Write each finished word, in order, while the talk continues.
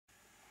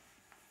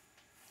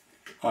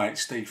Hi,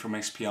 it's Steve from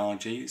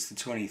SPRG. It's the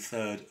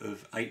 23rd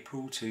of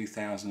April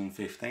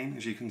 2015.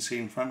 As you can see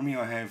in front of me,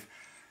 I have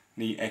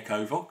the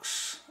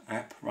EchoVox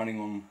app running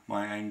on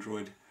my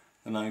Android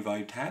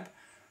Lenovo tab.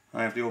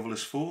 I have the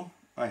Ovilus 4.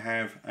 I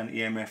have an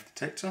EMF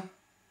detector,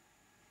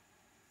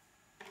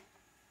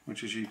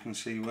 which as you can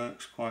see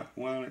works quite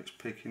well. It's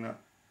picking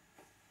up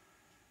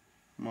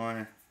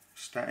my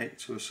static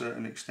to a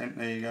certain extent.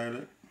 There you go,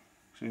 look.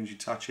 As soon as you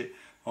touch it.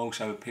 I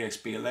also have a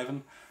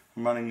SB11.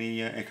 I'm running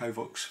the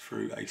EchoVox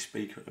through a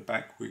speaker at the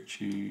back,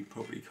 which you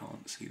probably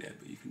can't see there,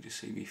 but you can just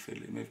see me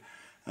fiddling with.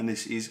 And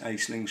this is a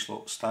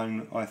slingshot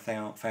stone I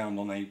found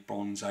on a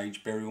Bronze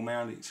Age burial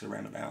mound. It's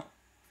around about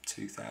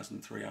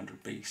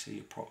 2300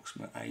 BC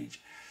approximate age.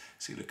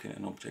 So you're looking at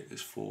an object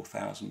that's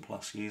 4,000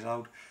 plus years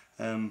old.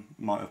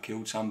 Might have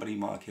killed somebody,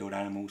 might have killed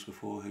animals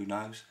before, who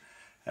knows.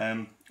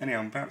 Anyhow,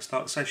 I'm about to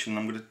start the session.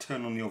 I'm going to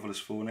turn on the Ovilus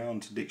 4 now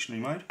onto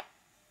dictionary mode.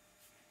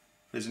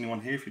 If there's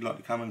anyone here, if you'd like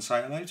to come and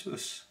say hello to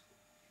us.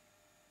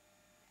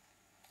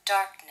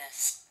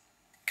 Darkness,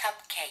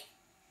 cupcake.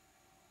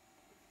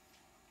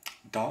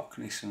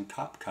 Darkness and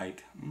cupcake.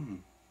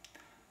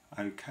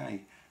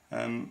 Okay.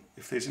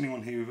 If there's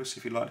anyone here with us,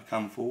 if you'd like to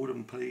come forward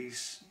and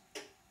please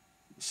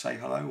say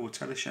hello or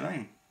tell us your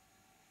name.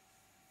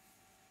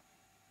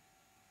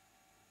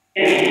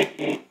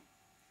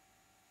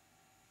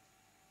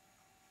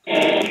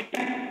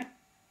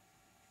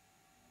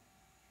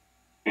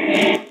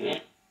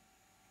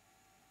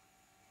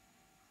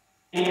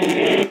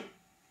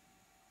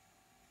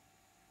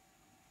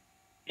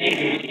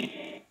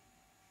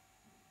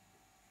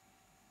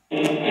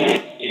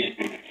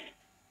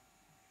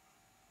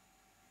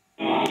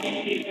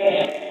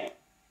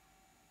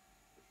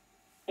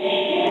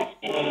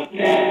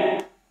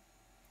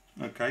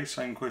 Okay,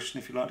 same question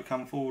if you'd like to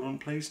come forward on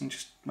please and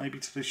just maybe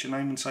tell us your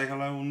name and say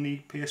hello on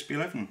the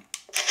SB11.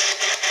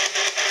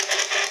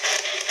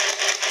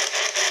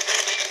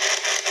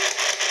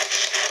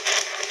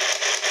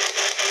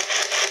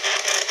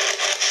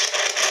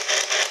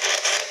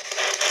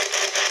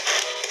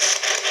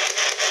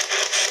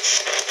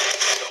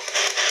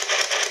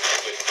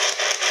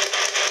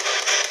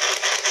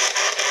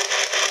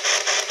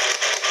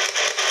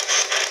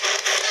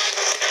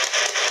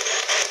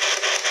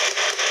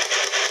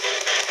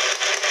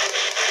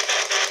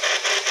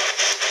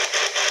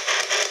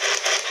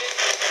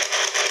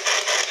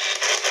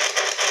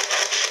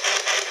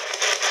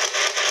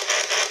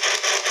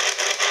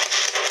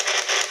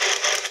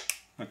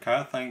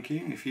 Okay, thank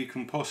you. If you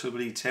can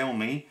possibly tell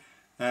me,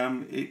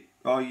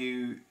 are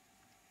you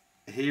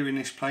here in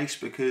this place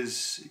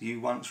because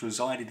you once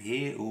resided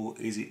here, or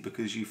is it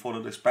because you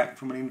followed us back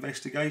from an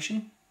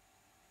investigation?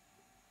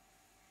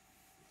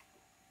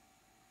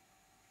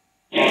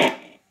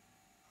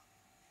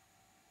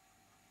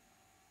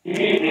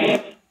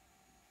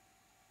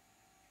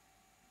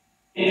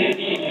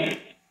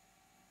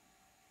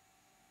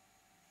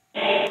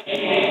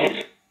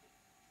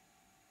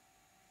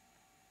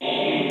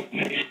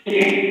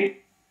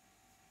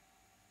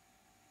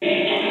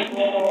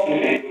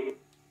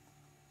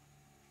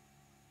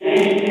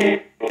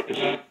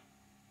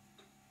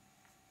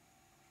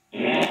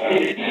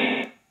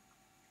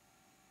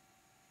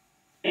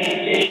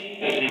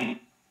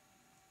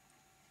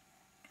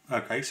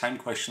 Okay, same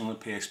question on the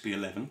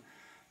PSB11.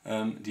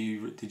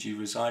 Did you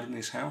reside in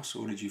this house,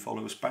 or did you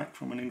follow us back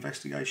from an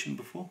investigation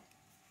before?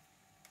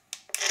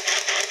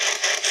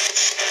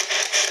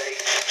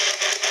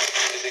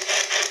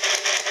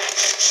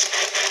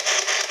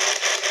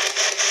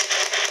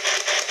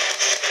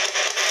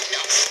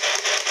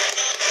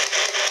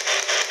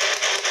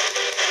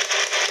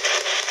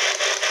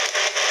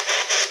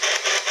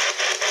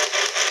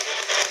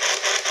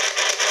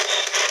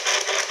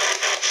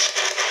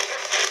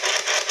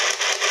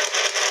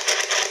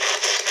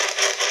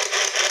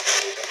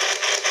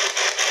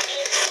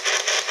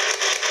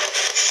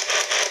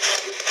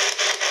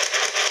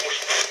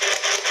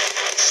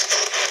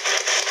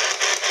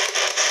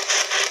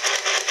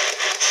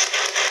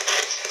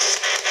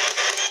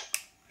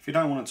 If you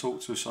don't want to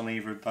talk to us on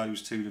either of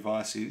those two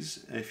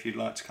devices, if you'd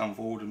like to come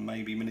forward and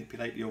maybe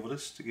manipulate the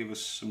Ovilus to give us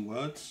some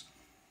words,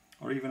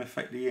 or even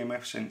affect the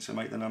EMF sensor,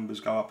 make the numbers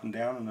go up and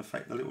down and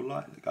affect the little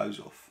light that goes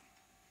off.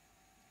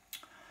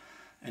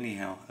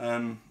 Anyhow,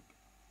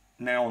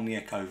 now on the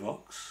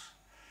EchoVox,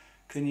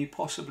 can you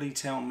possibly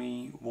tell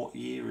me what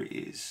year it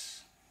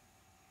is?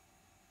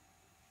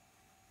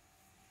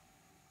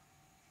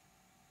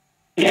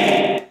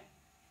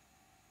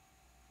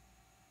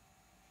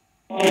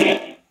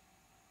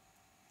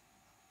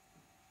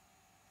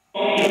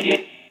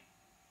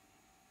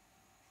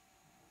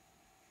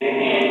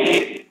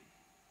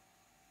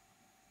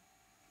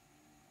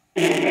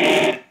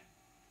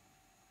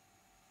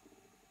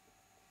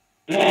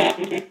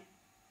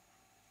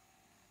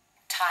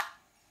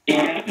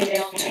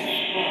 Delta.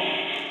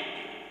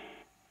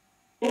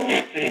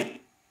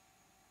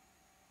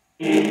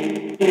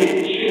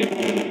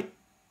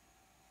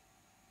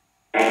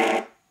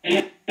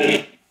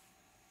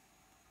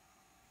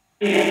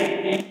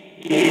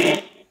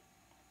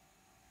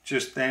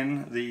 Just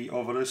then the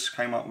Ovilus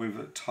came up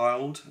with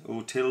tilde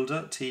or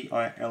tilde,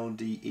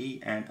 T-I-L-D-E,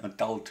 and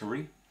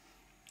adultery.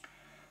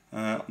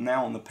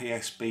 Now on the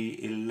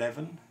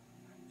PSB11,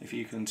 if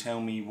you can tell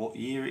me what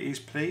year it is,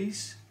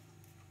 please.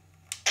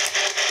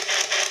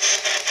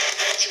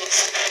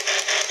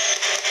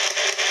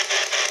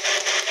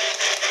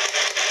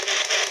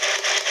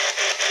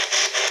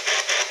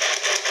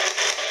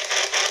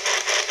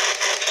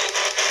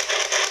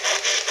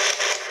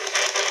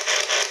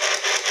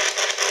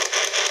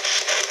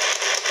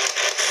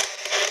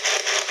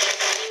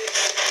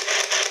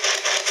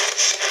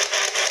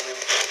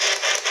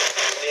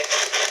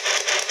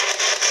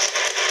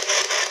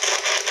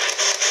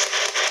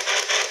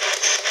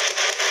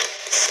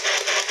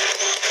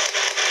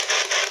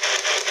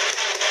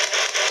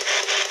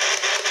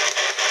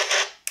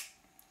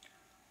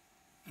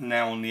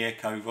 Now on the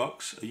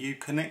EchoVox, are you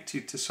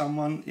connected to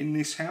someone in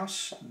this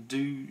house? Do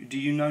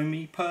you know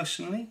me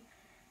personally?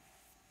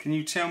 Can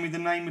you tell me the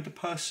name of the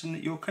person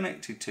that you're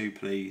connected to,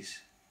 please?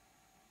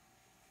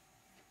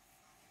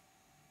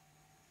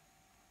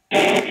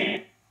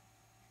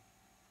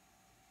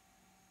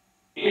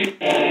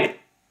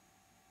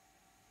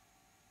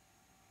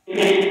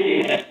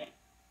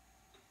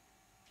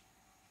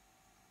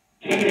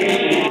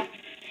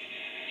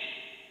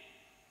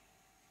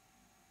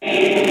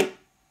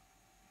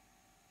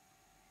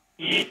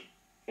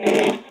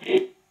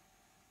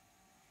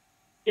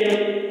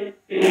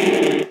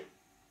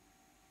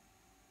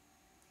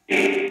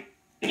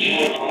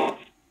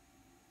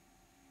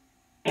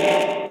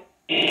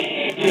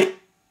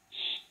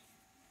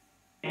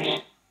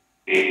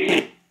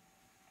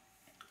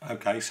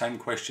 Okay, same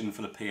question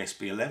for the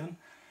PSB11.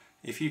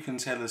 If you can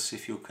tell us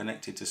if you're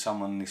connected to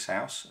someone in this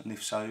house, and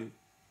if so,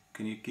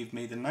 can you give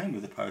me the name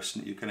of the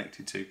person that you're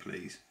connected to,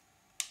 please?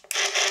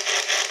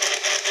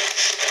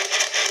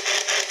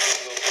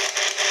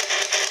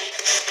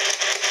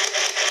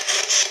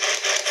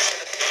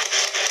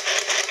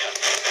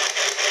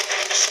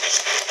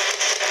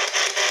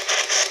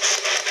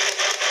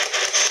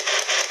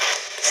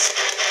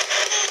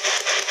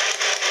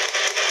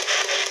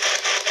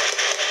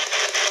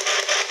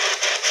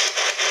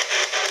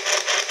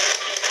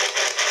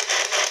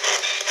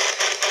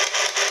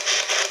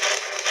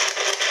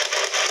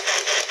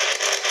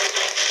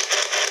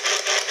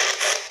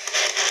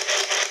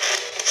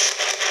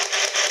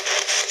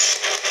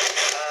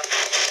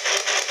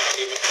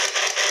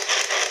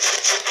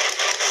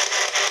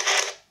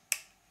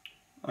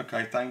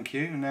 Okay, thank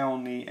you. Now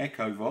on the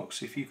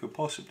EchoVox, if you could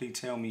possibly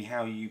tell me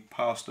how you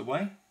passed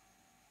away.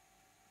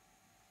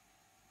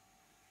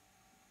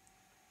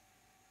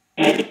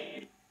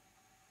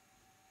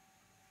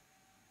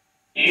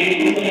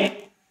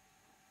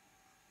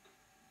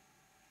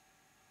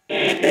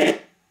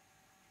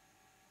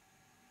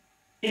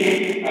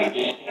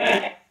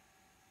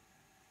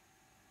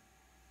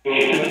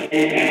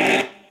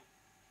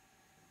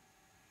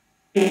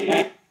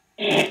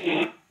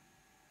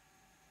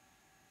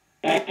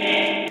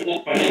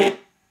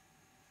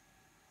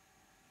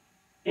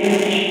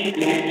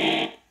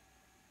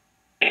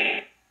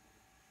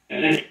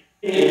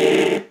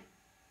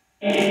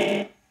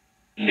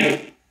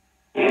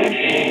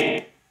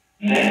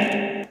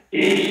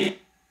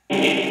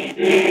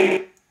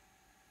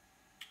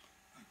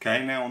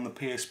 Okay, now on the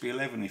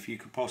PSB11, if you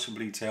could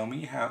possibly tell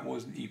me how it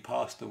was that you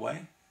passed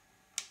away.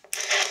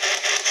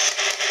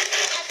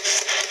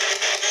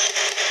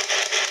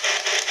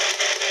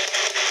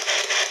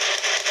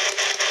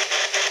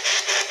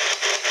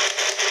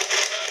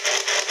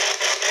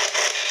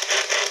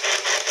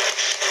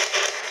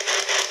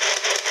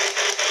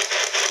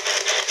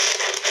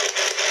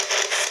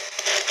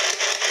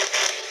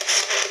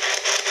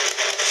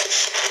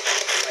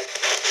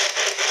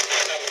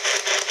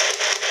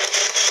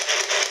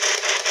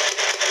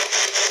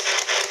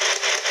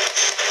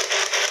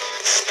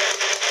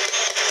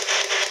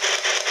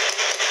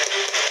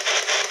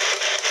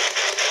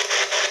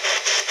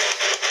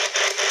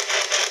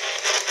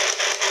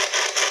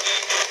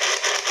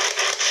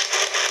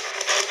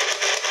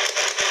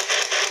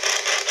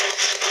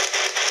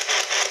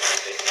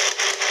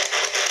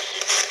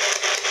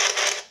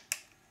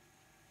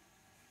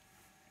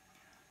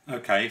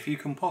 Okay, if you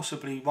can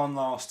possibly one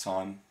last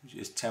time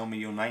just tell me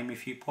your name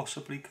if you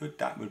possibly could,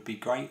 that would be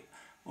great.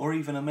 Or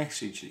even a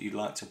message that you'd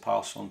like to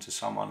pass on to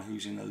someone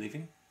who's in the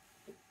living.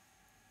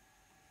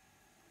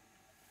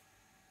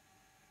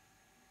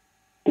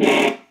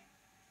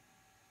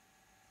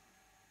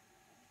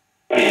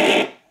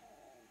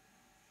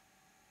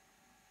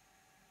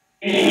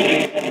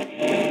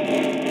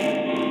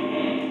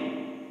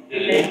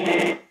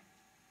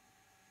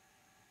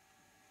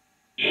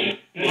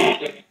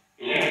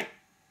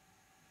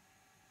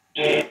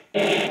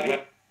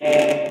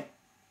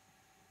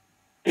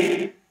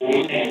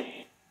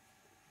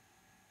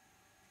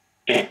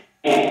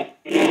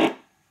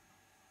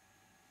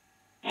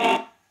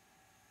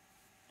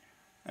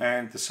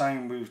 And the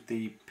same with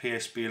the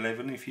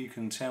PSB11, if you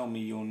can tell me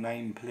your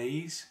name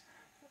please,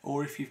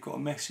 or if you've got a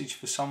message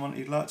for someone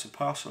you'd like to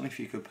pass on, if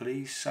you could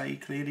please say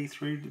clearly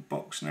through the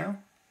box now.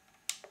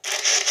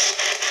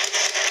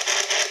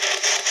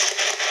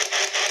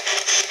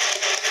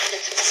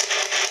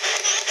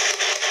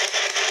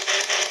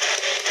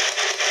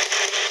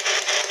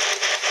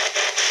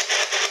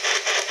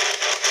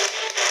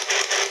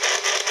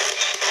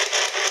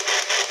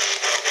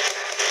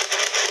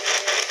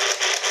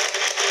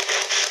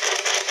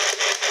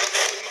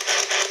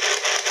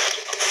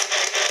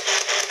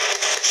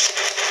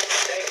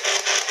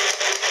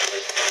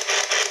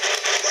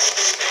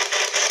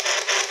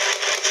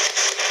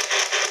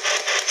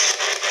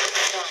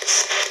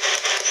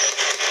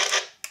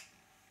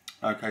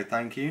 Okay,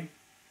 thank you.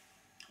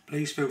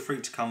 Please feel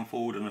free to come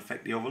forward and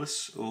affect the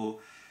Ovilus, or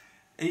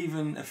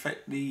even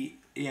affect the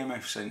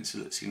EMF sensor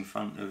that's in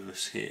front of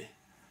us here.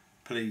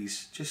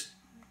 Please just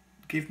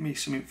give me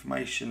some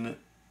information that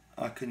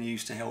I can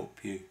use to help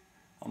you.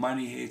 I'm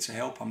only here to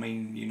help. I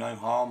mean you no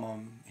harm.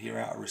 I'm here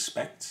out of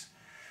respect.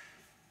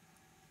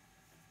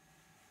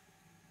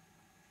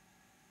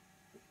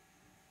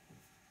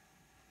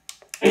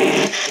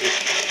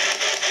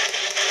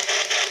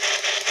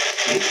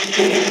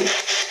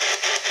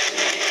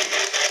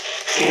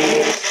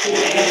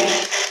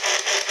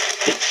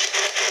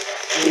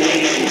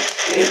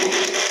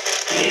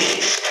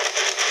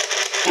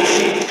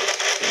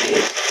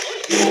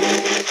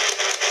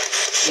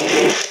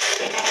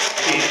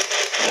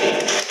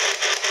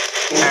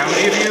 How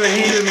many of you are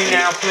hearing me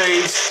now,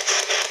 please?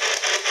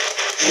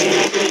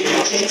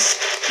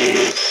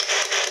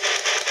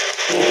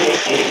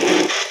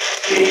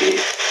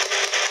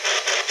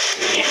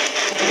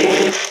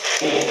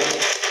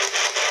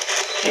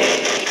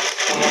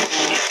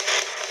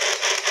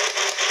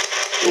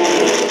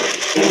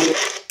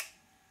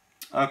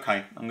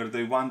 Okay, I'm going to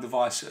do one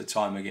device at a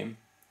time again.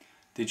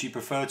 Did you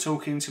prefer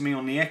talking to me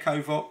on the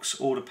EchoVox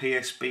or the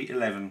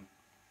SB11?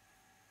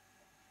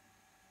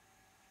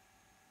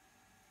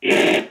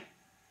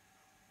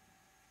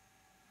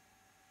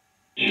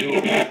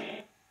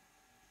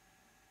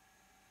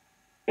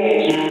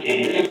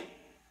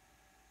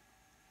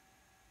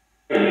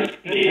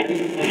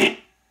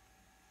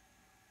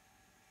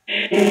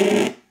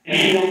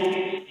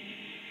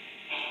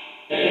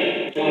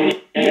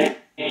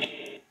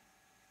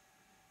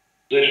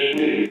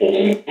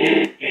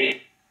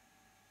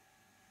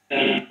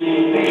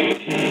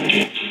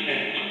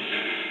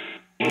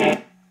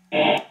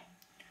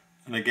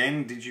 And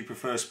again, did you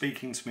prefer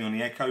speaking to me on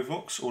the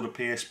EchoVox or the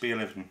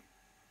SB11?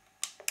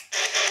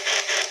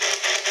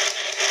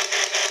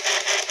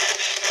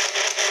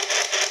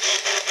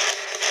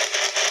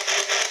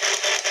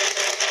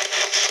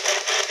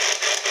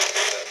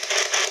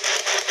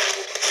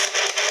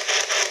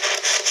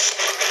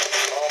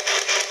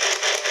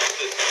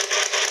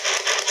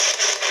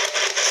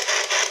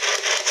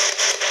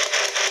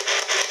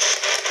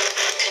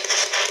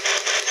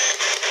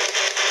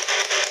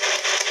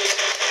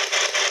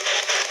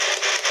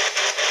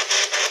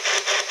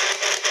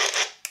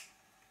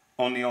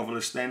 On the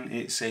Ovilus then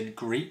it said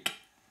Greek.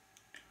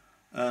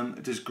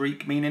 Does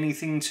Greek mean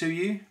anything to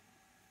you?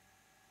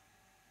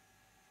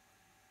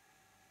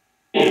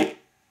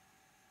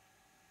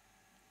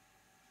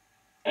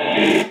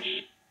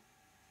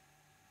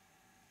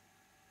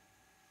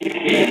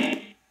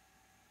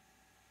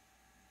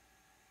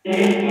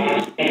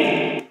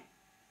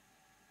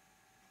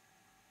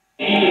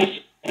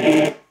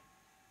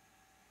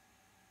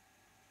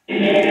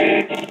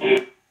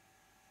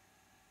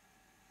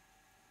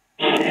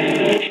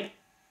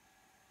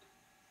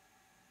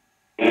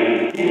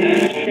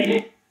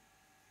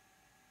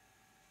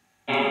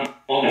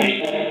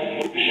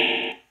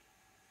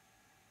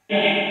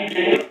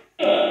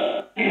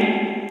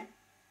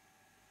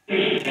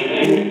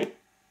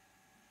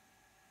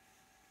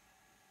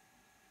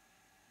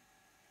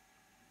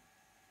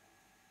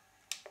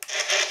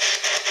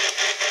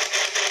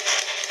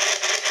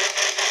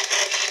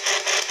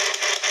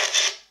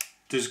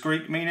 Does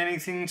Greek mean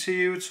anything to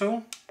you at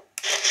all?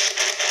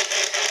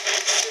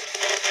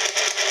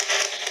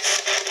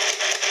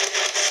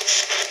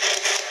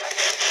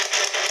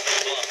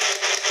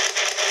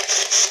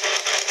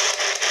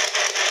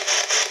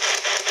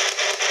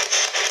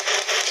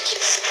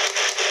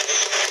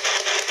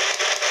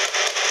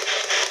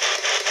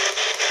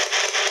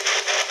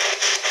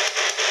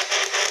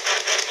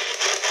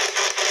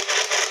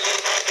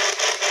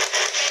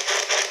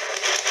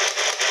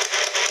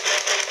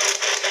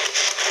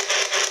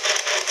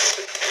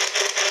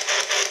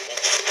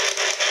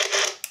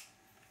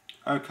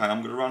 Okay,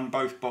 I'm going to run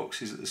both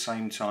boxes at the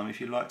same time.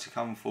 If you'd like to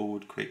come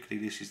forward quickly,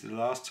 this is the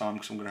last time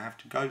because I'm going to have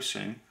to go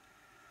soon.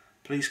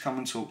 Please come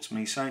and talk to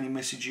me. Say any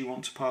message you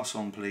want to pass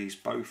on, please.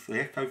 Both the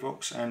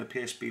EchoVox and the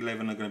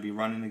SB11 are going to be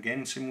running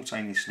again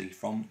simultaneously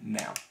from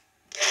now.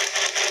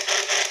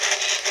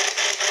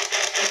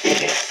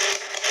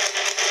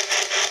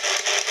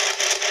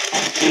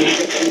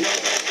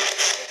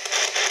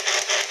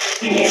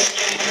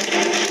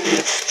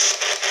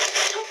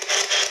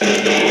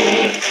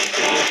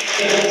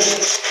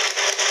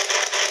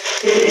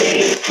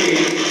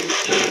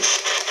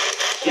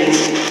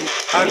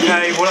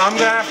 Okay, well I'm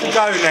going to have to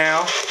go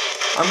now.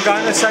 I'm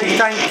going to say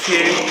thank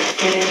you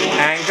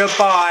and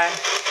goodbye.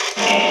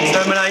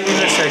 Terminating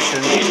the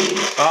session.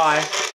 Bye.